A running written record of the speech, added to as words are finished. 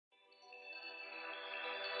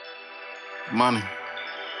Money.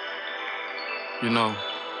 You know,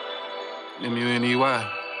 Muney.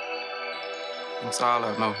 That's all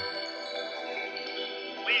I know.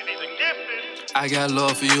 I got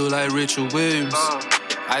love for you like Richard Williams.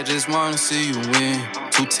 I just wanna see you win.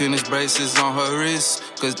 2 tennis bracelets on her wrist,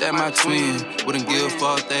 cause that my twin. Wouldn't give a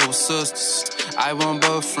fuck, they were sisters. I want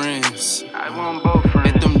both friends.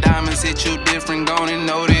 Let them diamonds hit you different, gonna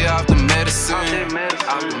know they off the medicine.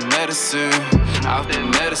 Off the medicine, off the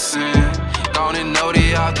medicine. Gonna know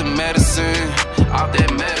they off the medicine. Off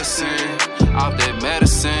that medicine, off that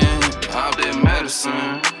medicine, off that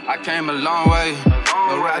medicine. I came a long way.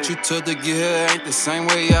 The route you took to get here ain't the same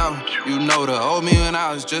way out. You know the old me when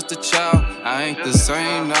I was just a child. I ain't the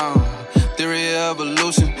same now. Theory of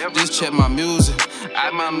evolution, just check my music.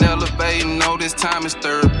 I'm elevating, know this time is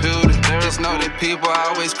therapeutic. Just know that people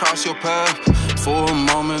always cross your path. For a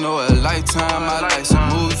moment or a lifetime, I like some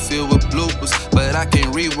movie filled with bloopers. But I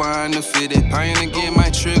can't rewind to feel that pain again,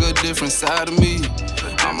 might trigger a different side of me.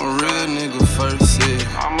 I'm a real nigga first, yeah.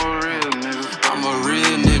 I'm a real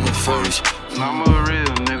nigga first. I'm a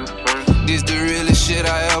real nigga first. This the realest shit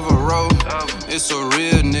I ever wrote. It's a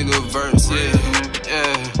real nigga verse, yeah.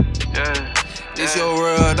 It's your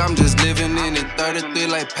world, I'm just living in it. 33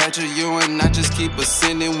 like Patrick Ewing, I just keep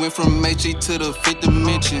ascending. Went from HE to the 5th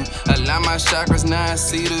dimension. Align my chakras, now I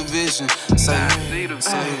see the vision. I said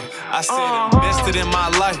invested in my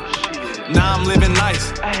life. Now I'm living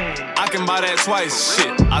nice. I can buy that twice.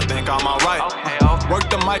 Shit, I think I'm alright. Work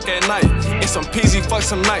the mic at night. It's some peasy, fuck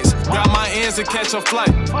some nights. Grab my ends and catch a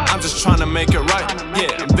flight. I'm just trying to make it right.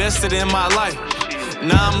 Yeah, invested in my life.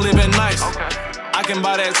 Now I'm living nice. I can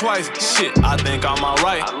buy that twice. Shit, I think I'm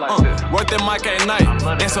alright. Work the mic at night.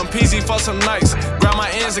 And some peasy for some nights. Grab my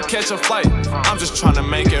ends and catch a flight. I'm just trying to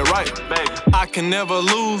make it right. I can never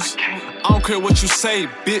lose. I don't care what you say,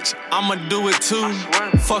 bitch. I'ma do it too.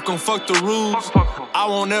 Fuck 'em, fuck the rules. I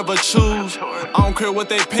won't ever choose. I don't care what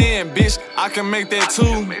they paying, bitch. I can make that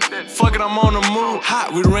too. Fuck it, I'm on the move.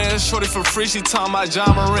 Hot, we ran shorty for free. She talking about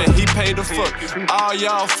John Moran. He paid the fuck. All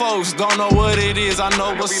y'all folks don't know what it is. I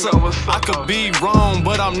know what's up. I could be wrong,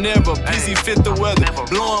 but I'm never. PC fit the weather.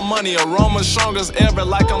 Blowing money, aroma strong as ever,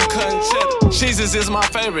 like I'm cutting cheddar. Jesus is my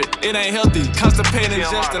favorite. It ain't healthy. Constipated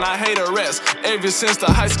ingestion. I hate a rest. Ever since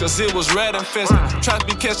the heights, cause it was red infested. Try to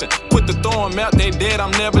be catching. Put the thorn out, they dead.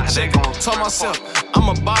 I'm never checking. Told myself,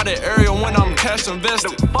 I'ma buy that area when I'm cash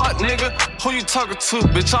invested. Fuck nigga, who you talking to?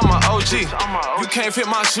 Bitch, I'm an OG. You can't fit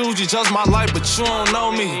my shoes, you judge my life, but you don't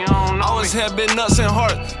know me. I always had big nuts and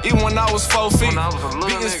heart, even when I was 4 feet.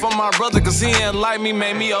 Beatings for my brother, cause he ain't like me,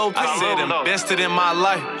 made me OP. I said invested in my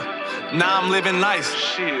life. Now I'm living nice.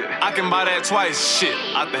 I can buy that twice. Shit,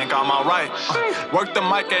 I think I'm alright. Work the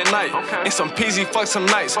mic at night. And some peasy, fuck some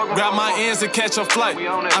nights. Grab my ends and catch a flight.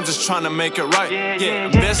 I'm just trying to make it right. Yeah,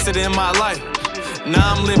 invested in my life.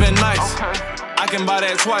 Now I'm living nice. I can buy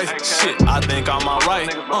that twice. Shit, I think I'm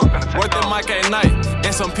alright. Work the mic at night.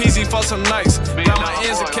 And some peasy for some nights. Grab my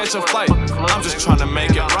ends and catch a flight. I'm just trying to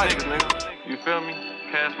make it right. You feel me?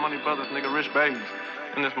 Cash Money Brothers, nigga, rich babies.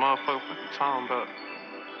 And this motherfucker, what you talking about?